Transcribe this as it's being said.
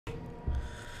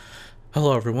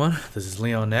Hello everyone, this is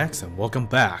Leon and welcome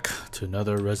back to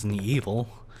another Resident Evil.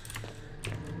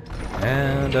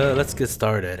 And let's get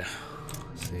started.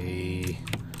 Let's see,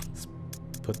 let's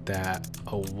put that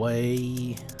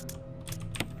away.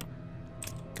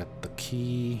 Got the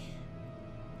key.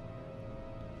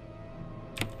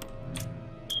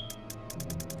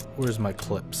 Where's my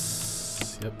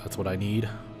clips? Yep, that's what I need.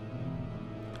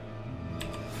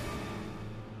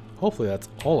 Hopefully that's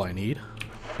all I need.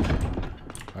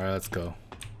 Alright, let's go.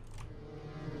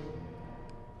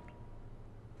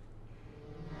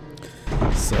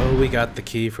 So we got the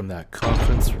key from that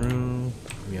conference room.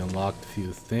 We unlocked a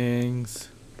few things.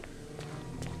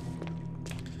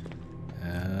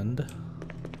 And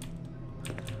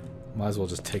might as well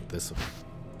just take this.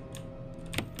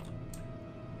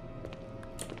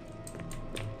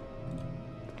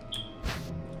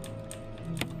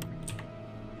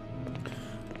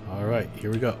 Alright,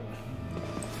 here we go.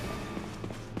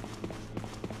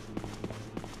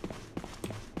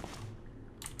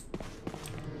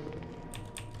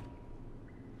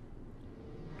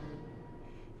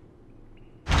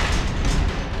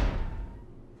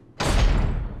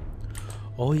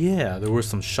 Oh yeah, there were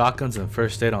some shotguns and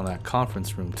first aid on that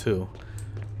conference room too.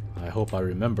 I hope I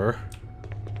remember.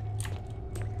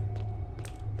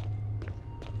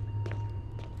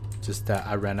 Just that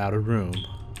I ran out of room.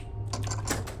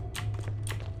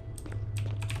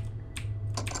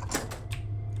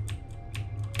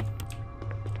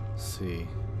 Let's see.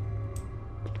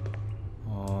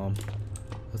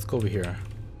 Let's go over here.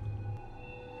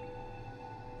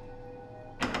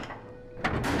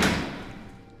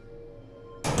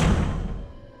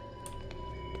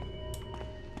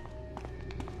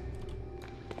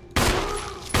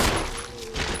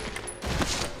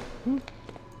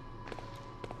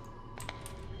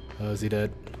 Is he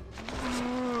dead?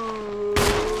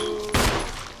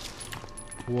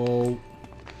 Whoa.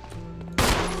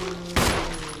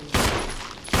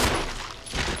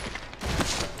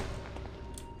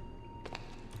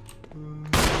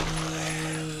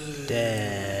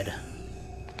 Dead.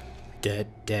 Dead,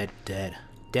 dead, dead.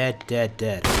 Dead, dead,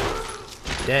 dead.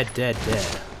 Dead, dead,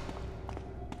 dead.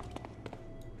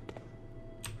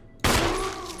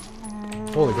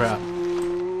 Holy crap.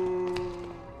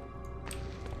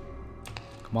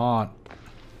 Come on.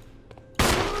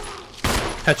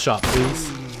 Headshot,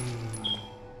 please.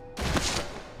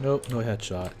 Nope, no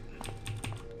headshot.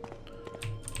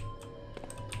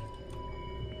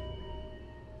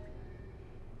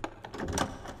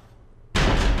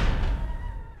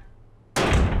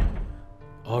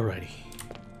 Alrighty.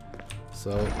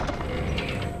 So,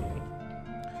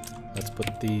 let's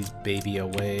put these baby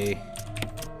away.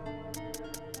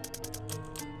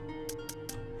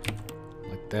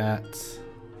 Like that.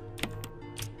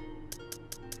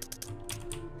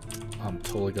 I'm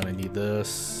totally gonna need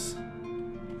this.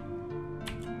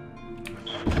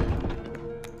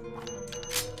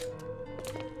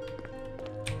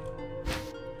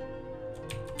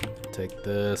 Take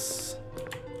this.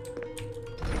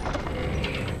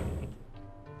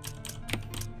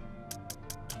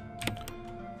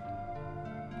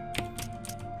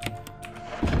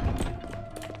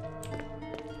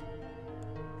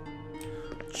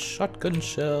 Shotgun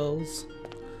shells.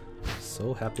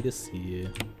 So happy to see you.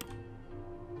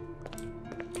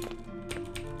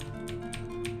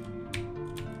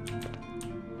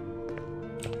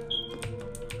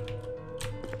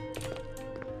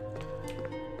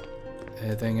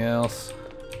 Anything else?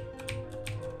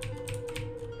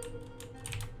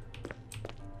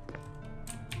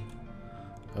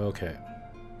 Okay.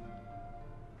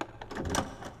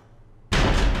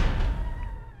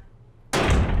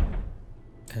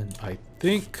 And I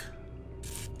think...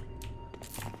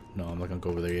 No, I'm not gonna go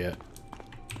over there yet.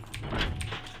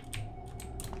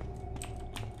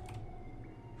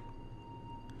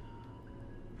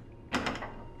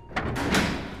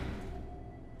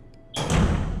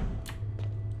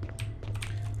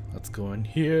 Let's go in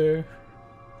here.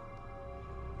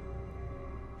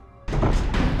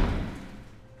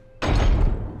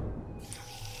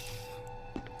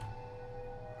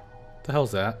 What the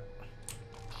hell's that?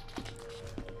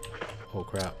 Oh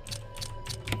crap.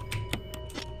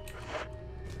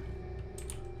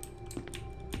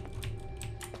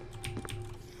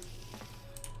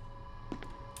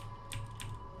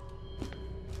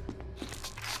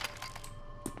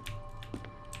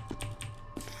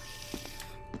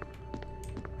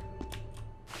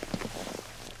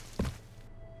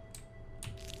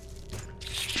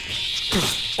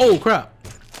 Oh crap!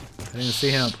 I didn't see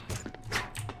him.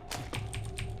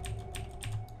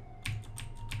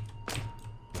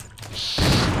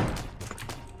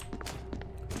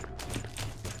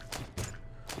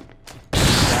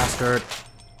 bastard.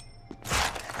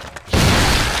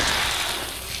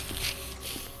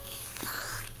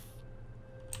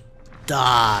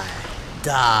 Die,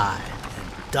 die,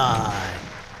 and die.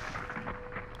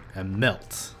 And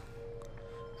melt.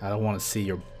 I don't want to see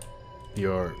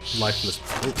your lifeless.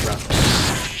 Oh crap.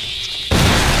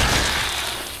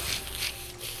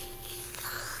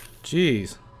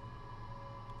 Jeez.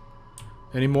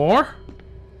 Any more?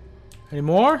 Any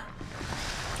more?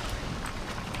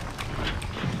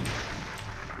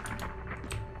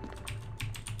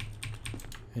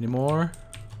 Any more?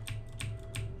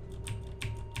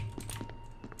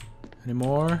 Any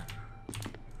more?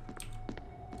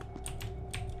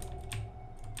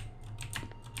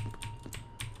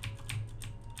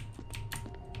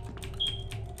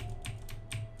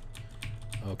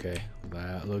 Okay,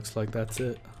 that looks like that's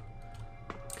it.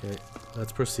 Okay,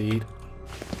 let's proceed.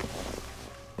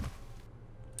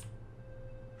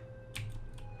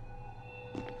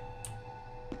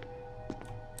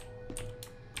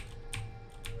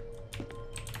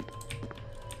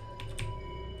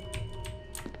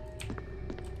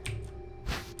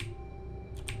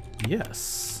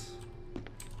 Yes.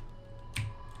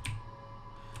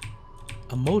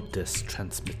 A modus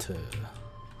transmitter.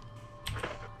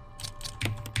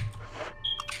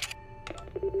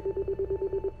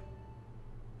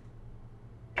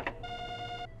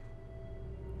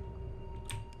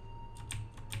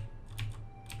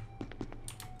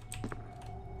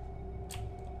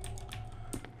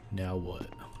 Now what?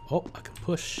 Oh, I can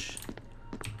push.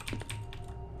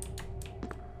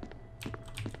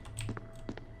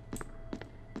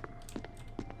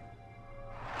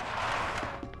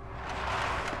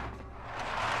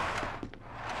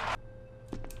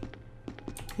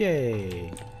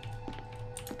 Yay!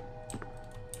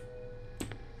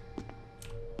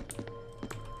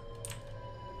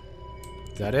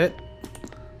 Is that it?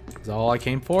 Is that all I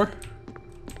came for?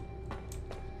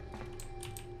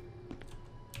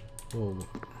 Whoa.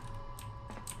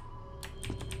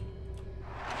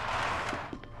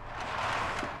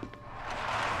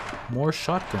 More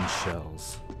shotgun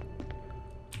shells.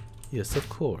 Yes, of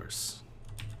course.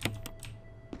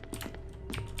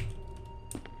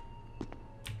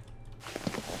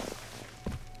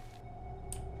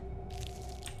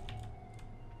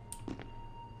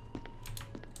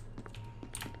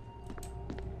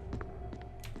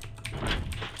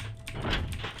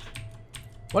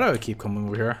 Why do I keep coming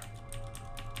over here?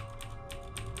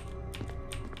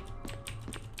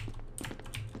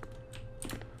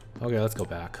 Okay, let's go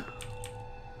back.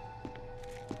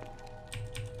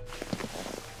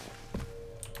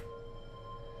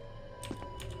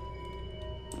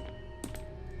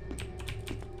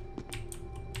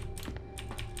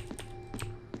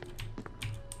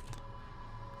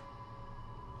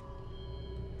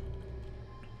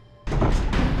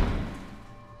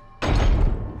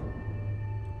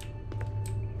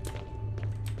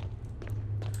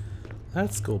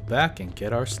 Let's go back and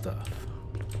get our stuff.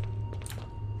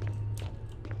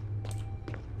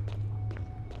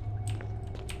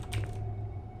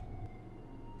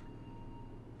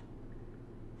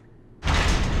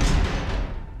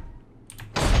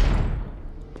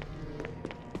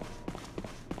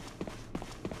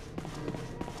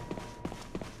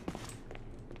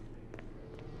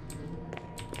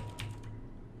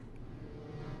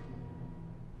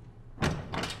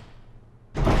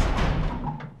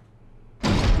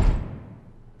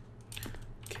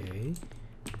 Okay.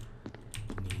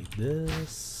 Need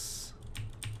this.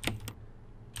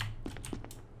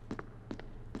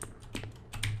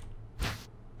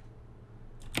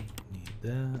 Need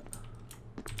that.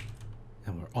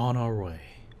 And we're on our way.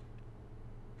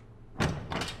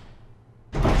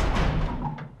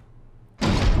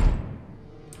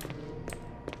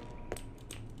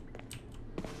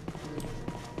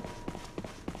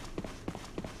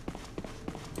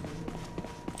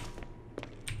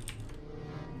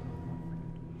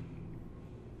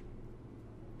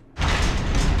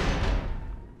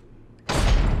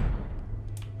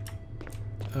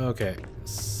 Okay,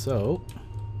 so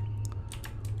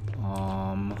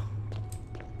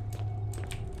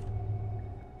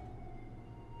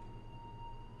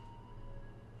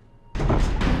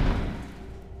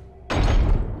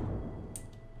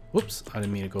whoops, I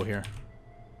didn't mean to go here.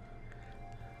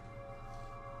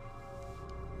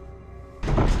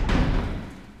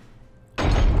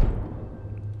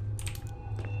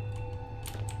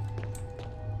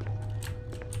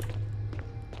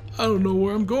 I don't know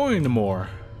where I'm going anymore.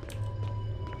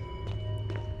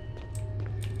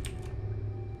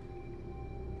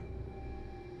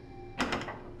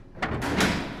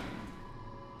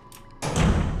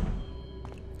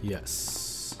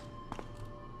 Yes.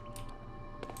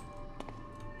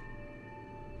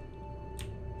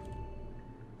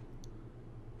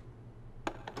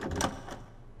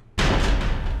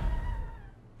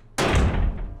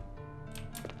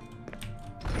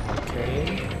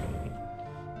 Okay.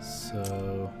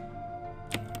 So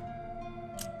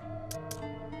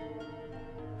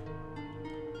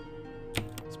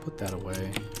let's put that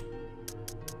away.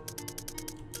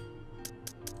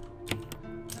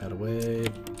 That away.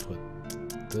 Put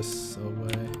this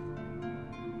away.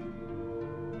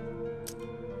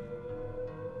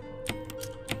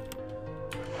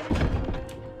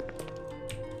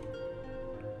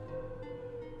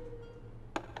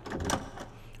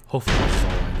 Hopefully this is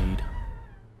all I need.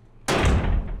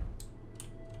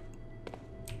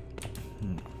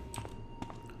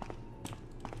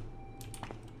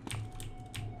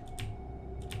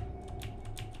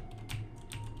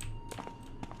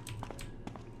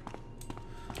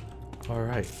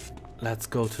 Alright, let's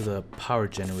go to the power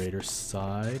generator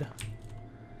side.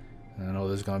 And I know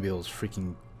there's gonna be those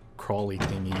freaking crawly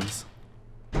thingies.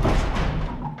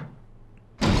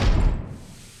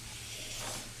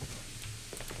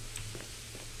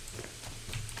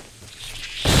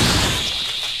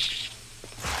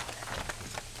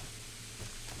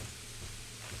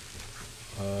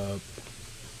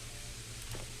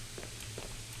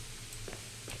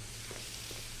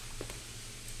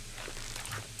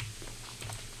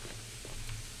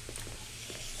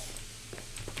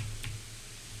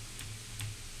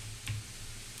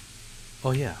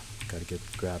 Oh yeah, gotta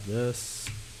grab this.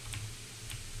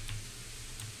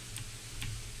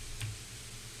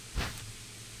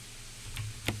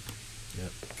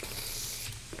 Yep.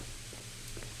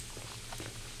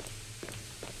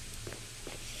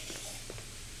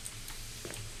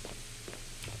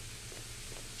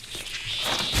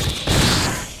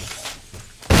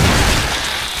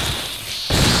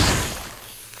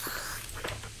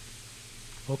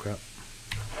 Oh crap.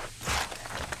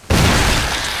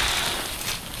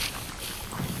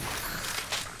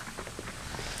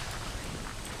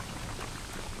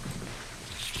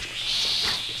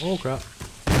 Oh crap.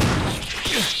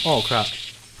 Oh crap.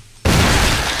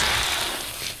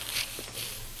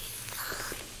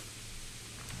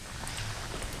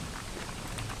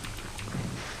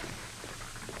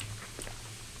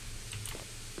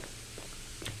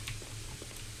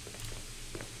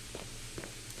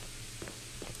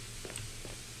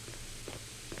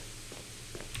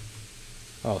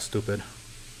 Oh, stupid.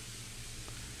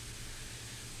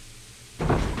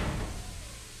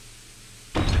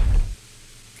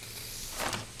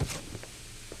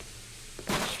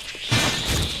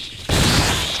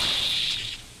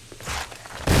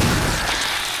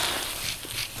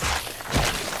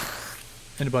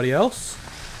 Anybody else?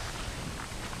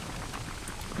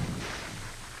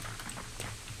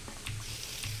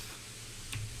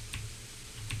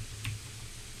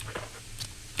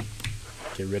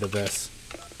 Get rid of this.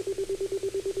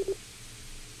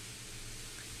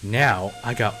 Now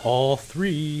I got all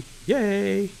three.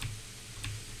 Yay!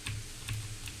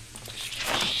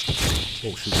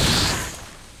 Oh shoot.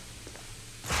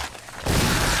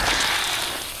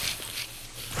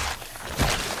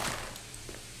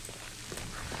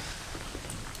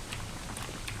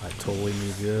 I totally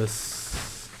need this.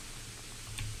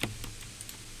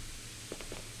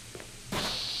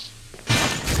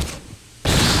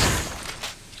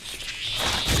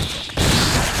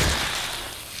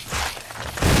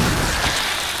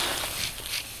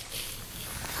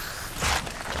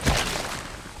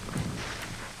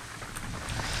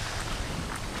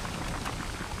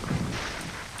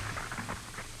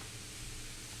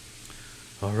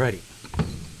 Alrighty.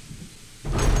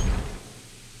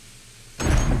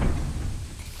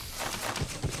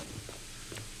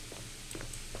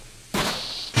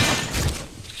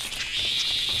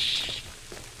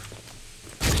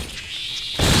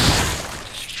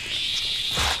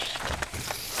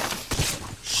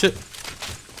 Shit.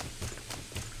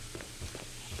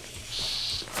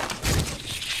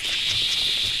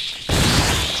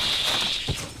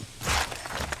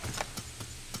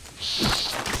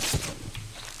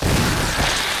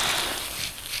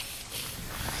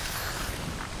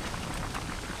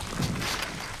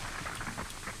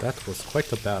 That was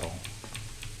quite a battle.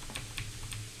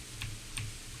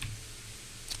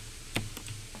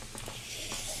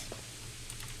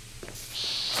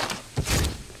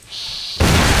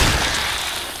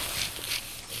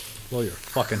 Blow your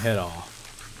fucking head off.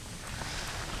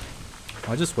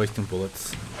 Am I just wasting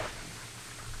bullets?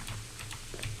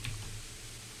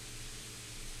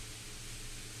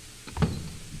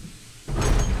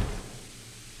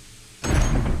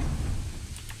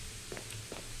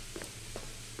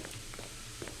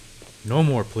 No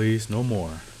more, please. No more.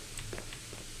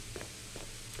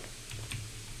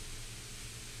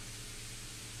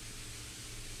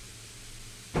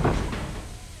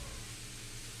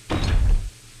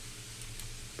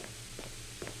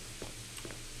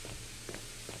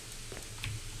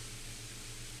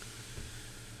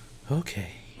 Okay,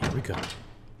 here we go.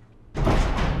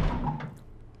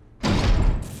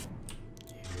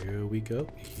 Here we go.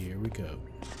 Here we go.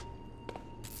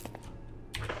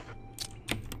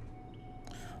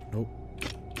 Nope.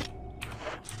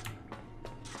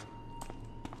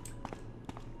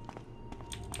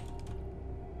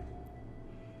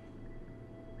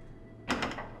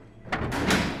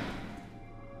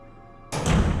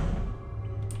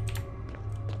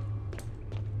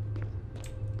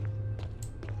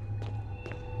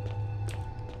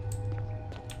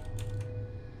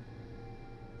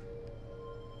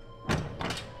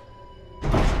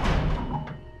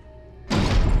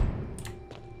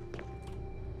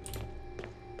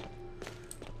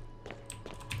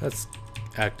 Let's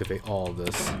activate all of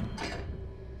this.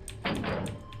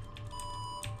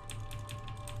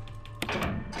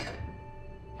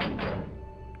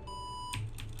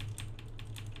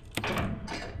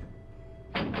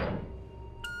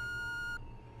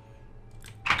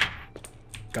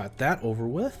 Got that over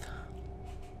with.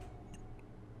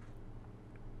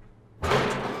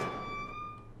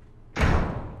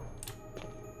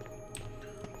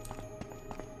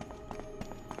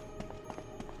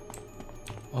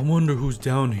 I wonder who's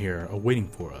down here waiting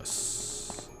for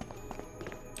us.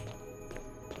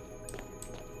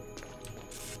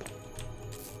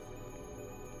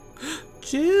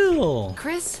 Jill!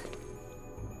 Chris?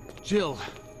 Jill.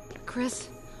 Chris?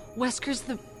 Wesker's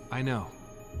the... I know.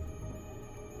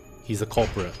 He's a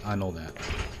culprit, I know that.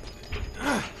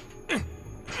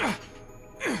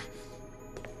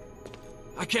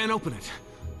 I can't open it.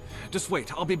 Just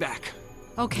wait, I'll be back.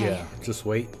 Okay. Yeah, just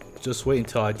wait. Just wait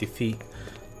until I defeat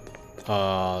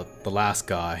the last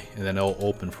guy, and then it'll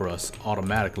open for us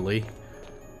automatically.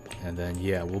 And then,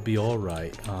 yeah, we'll be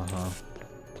alright.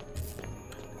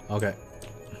 Okay.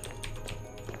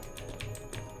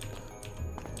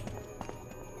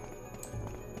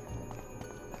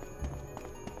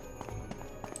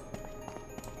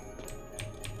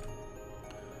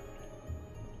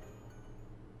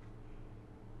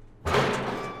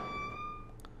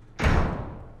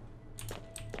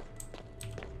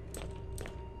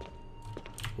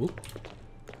 Oop.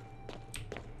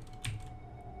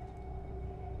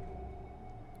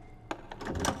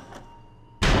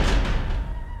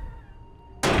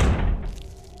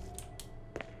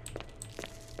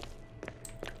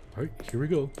 All right, here we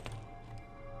go.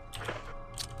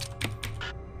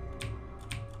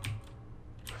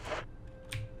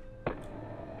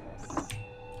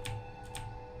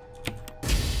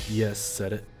 Yes,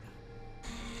 set it.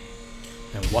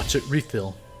 And watch it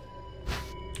refill.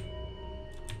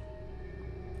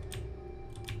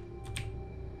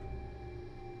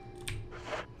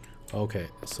 Okay,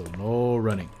 so no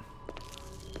running.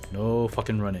 No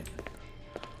fucking running.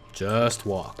 Just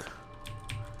walk.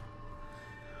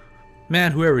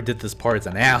 Man, whoever did this part is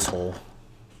an asshole.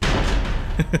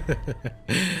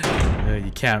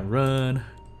 You can't run.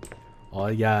 All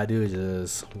you gotta do is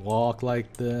just walk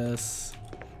like this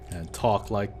and talk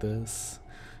like this.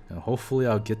 And hopefully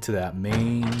I'll get to that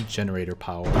main generator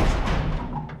power.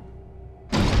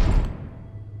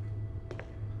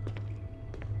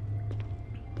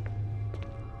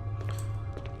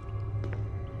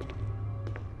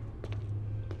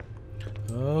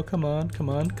 Oh, come on, come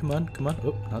on, come on, come on.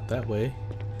 Oh, not that way.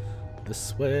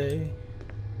 This way.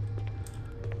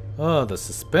 Oh, the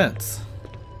suspense.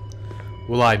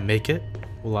 Will I make it?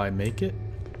 Will I make it?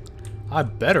 I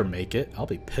better make it. I'll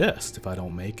be pissed if I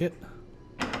don't make it.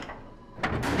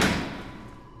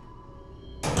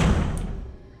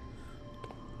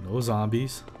 No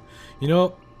zombies. You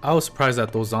know, I was surprised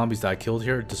that those zombies that I killed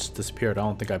here just disappeared. I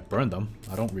don't think I burned them.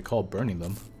 I don't recall burning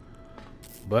them.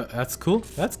 But that's cool.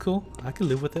 That's cool. I can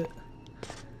live with it.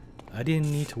 I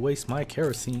didn't need to waste my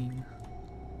kerosene.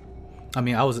 I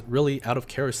mean, I was really out of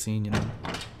kerosene, you know.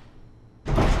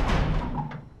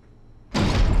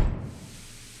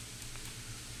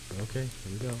 Okay,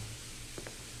 here we go.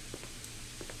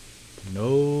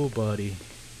 Nobody.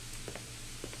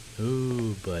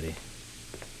 Nobody.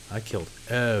 I killed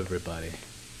everybody.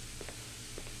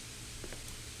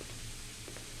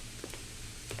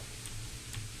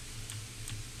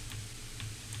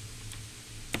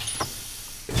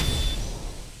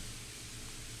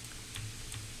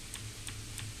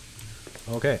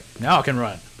 Okay, now I can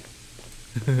run.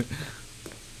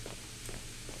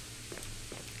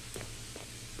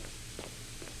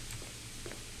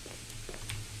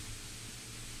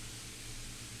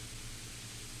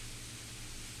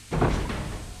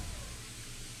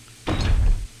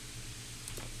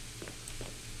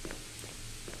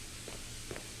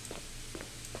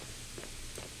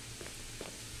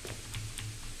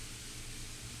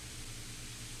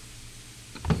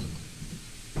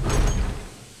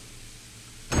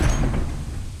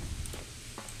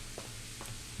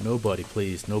 Nobody,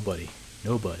 please. Nobody.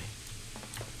 Nobody.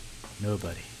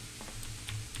 Nobody.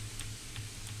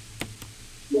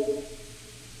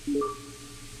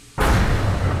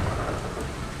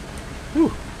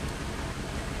 Whew.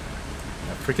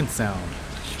 That freaking sound.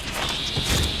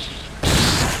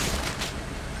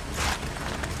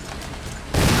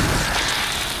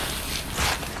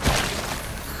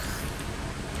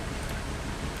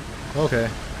 Okay.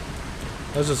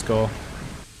 Let's just go.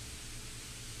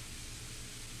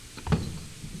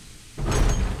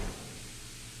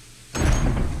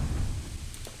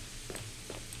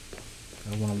 I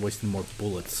don't want to waste any more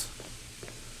bullets.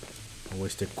 I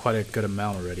wasted quite a good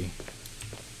amount already.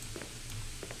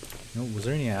 No, was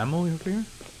there any ammo over here?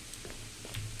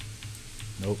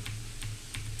 Nope.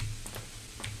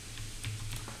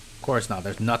 Of course not,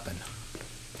 there's nothing.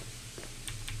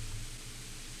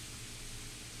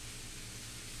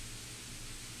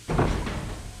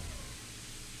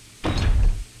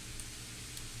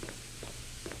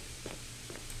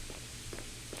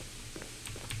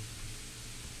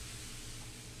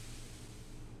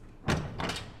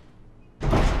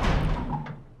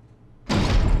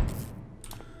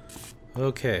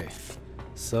 Okay,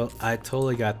 so I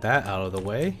totally got that out of the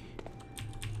way.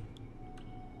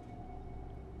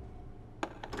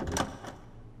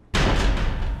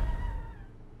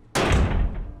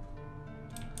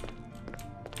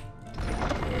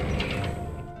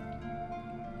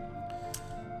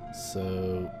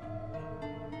 So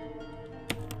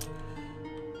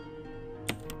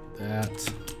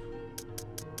that.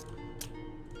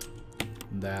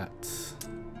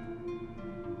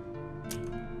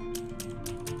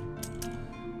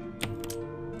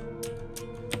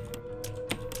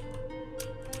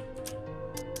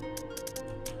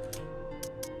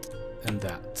 And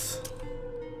that.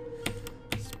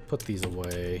 Let's put these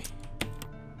away.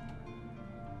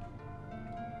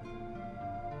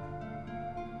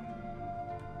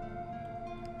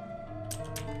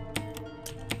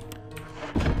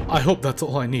 I hope that's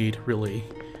all I need, really.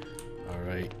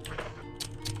 Alright.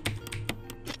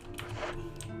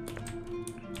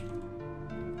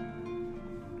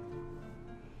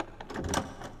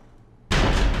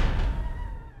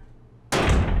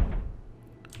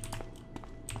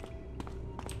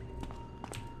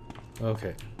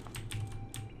 Okay.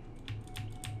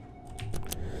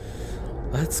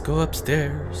 Let's go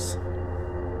upstairs.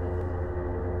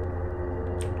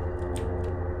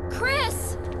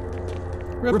 Chris!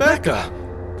 Rebecca!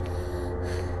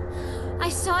 I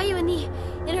saw you in the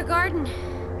inner garden.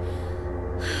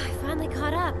 I finally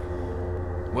caught up.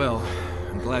 Well,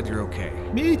 I'm glad you're okay.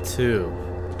 Me too.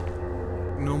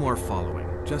 No more following.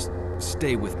 Just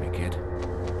stay with me, kid.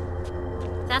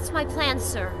 That's my plan,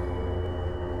 sir.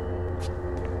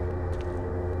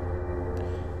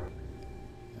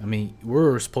 I mean,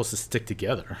 we're supposed to stick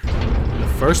together in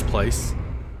the first place.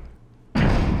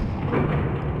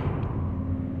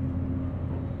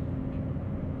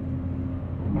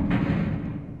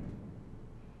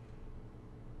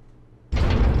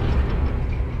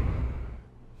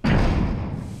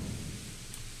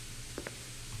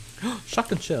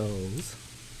 Shotgun shells.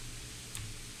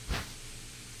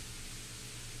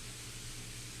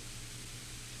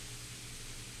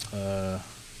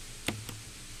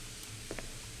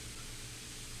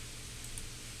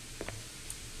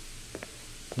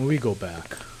 When we go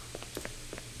back.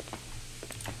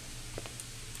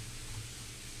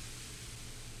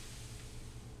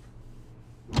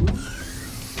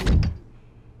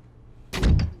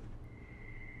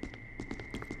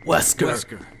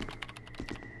 Wesker.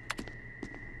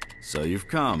 So you've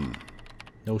come.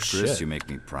 No Chris, shit. you make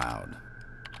me proud.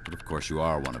 But of course you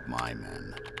are one of my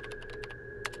men.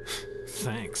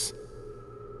 Thanks.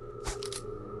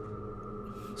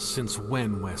 Since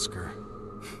when, Wesker?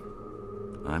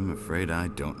 I'm afraid I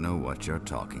don't know what you're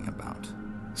talking about.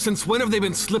 Since when have they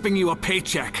been slipping you a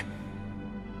paycheck?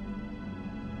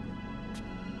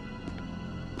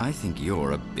 I think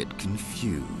you're a bit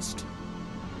confused.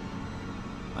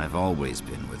 I've always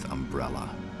been with Umbrella.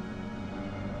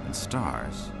 And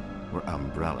stars were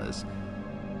Umbrella's.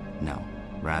 No,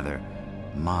 rather,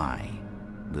 my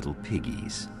little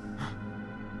piggies.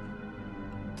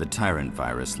 The Tyrant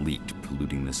virus leaked,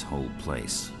 polluting this whole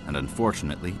place, and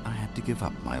unfortunately, I had to give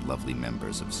up my lovely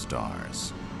members of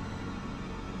Stars.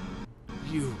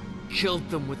 You killed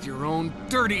them with your own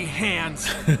dirty hands!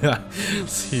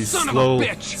 He son of a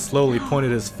bitch! slowly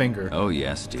pointed his finger. Oh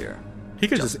yes, dear. He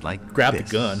could just like grab this.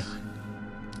 the gun.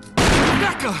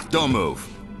 Rebecca! Don't move!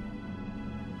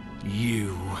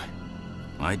 You...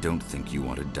 I don't think you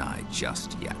want to die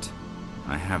just yet.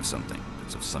 I have something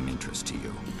that's of some interest to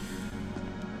you.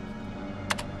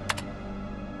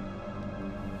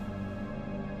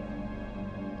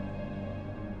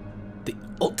 The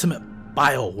ultimate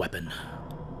bioweapon.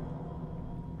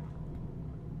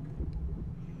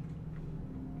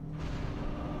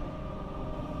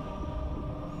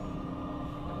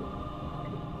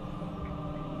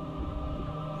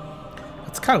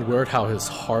 It's kind of weird how his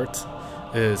heart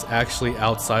is actually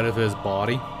outside of his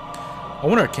body. I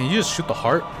wonder, can you just shoot the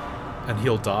heart and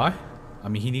he'll die? I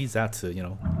mean, he needs that to, you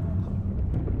know,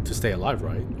 to stay alive,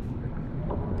 right?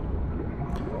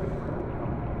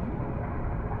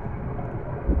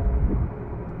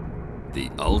 The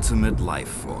ultimate life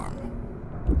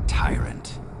form.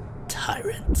 Tyrant.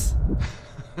 Tyrant.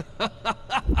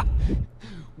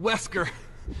 Wesker,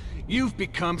 you've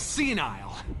become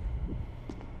senile.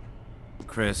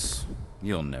 Chris,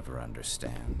 you'll never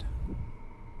understand.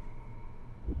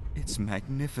 It's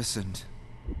magnificent.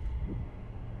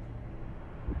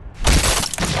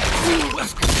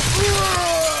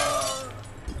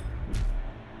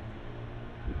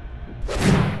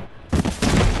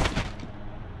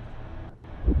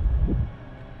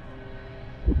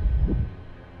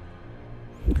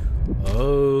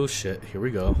 Oh shit, here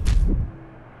we go.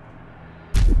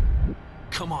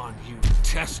 Come on, you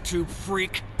test tube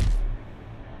freak.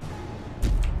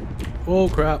 Oh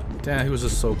crap. Damn, he was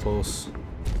just so close.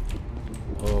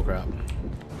 Oh crap.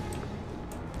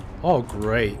 Oh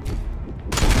great.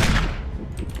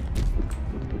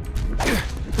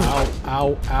 Ow,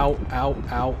 ow, ow, ow,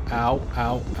 ow, ow,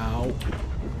 ow, ow.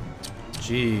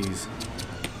 Jeez.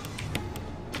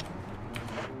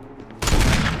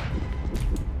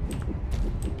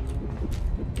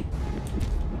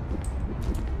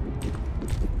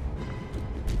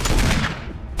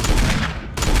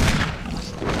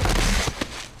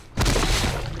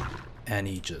 And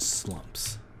he just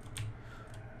slumps.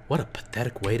 What a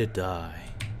pathetic way to die.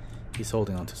 He's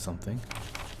holding on to something.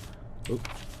 Oop.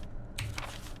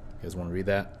 You guys want to read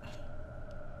that?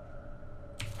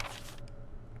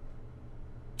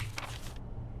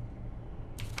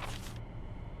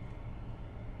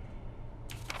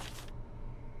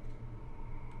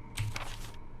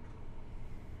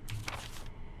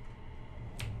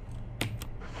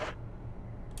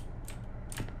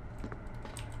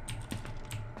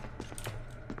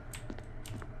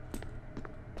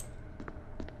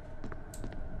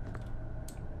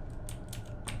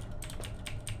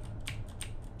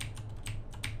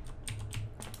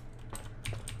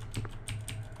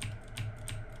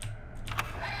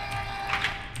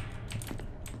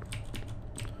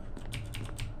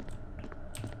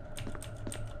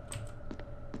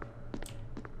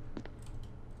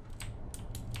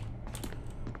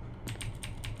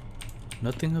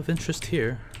 Nothing of interest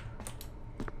here.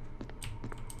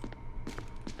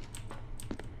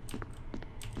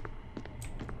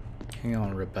 Hang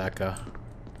on, Rebecca.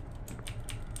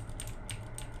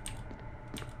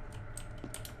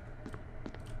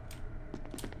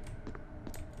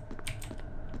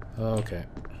 Okay.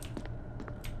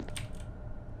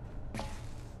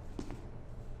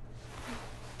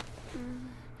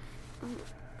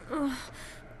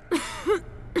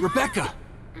 Rebecca!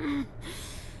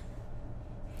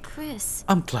 Chris.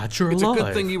 I'm glad you're It's alive. a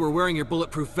good thing you were wearing your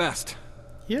bulletproof vest.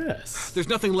 Yes. There's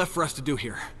nothing left for us to do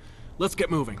here. Let's get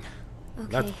moving.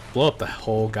 Okay. Let's blow up the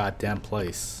whole goddamn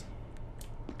place.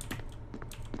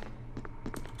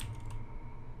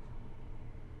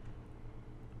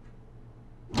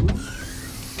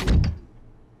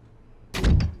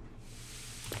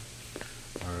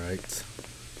 Alright.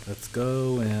 Let's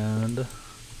go and...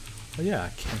 Oh yeah, I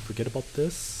can't forget about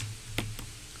this.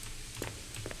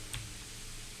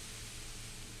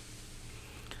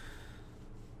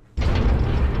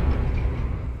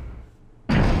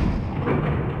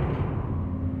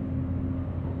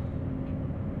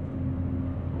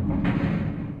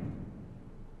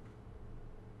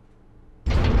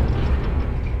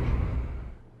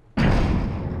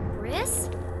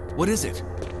 What is it?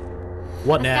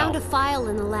 What I now? found a file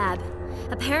in the lab.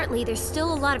 Apparently, there's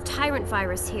still a lot of tyrant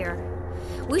virus here.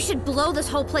 We should blow this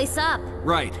whole place up.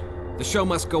 Right. The show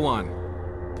must go on.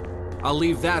 I'll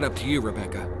leave that up to you,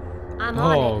 Rebecca. I'm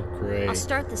on Oh, it. great. I'll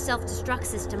start the self-destruct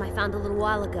system I found a little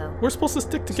while ago. We're supposed to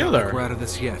stick It's not like together. we're out of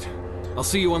this yet. I'll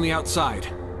see you on the outside.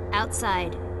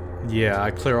 Outside. Yeah, I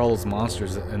clear all those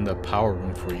monsters in the power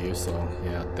room for you, so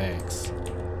yeah, thanks.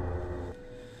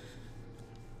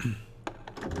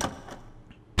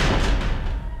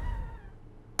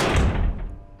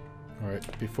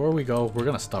 Alright, before we go, we're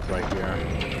gonna stop right here.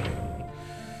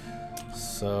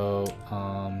 So,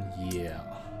 yeah.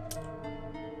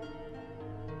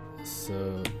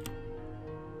 So...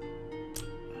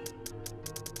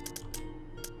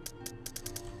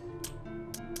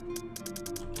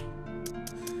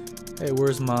 Hey,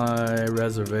 where's my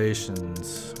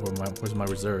reservations? Or where's my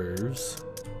reserves?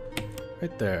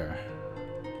 Right there.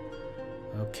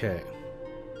 Okay.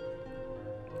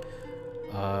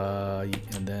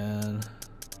 And then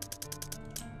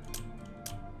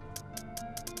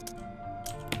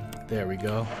there we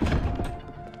go.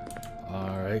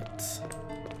 All right.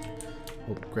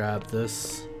 We'll grab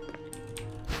this.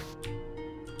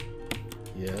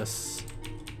 Yes.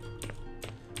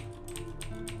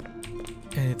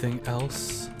 Anything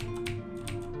else?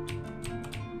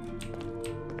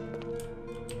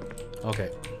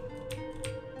 Okay.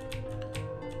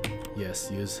 Yes,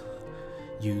 use.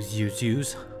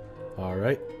 All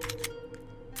right.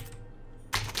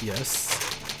 Yes.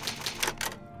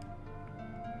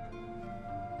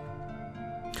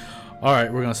 All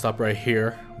right, we're gonna stop right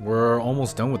here. We're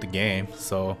almost done with the game,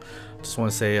 so just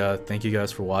want to say thank you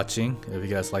guys for watching. If you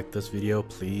guys like this video,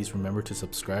 please remember to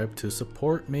subscribe to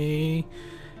support me,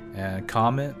 and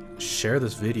comment, share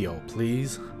this video,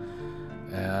 please.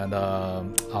 And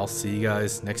I'll see you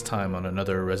guys next time on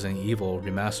another Resident Evil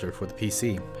Remastered for the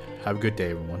PC. Have a good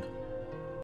day, everyone.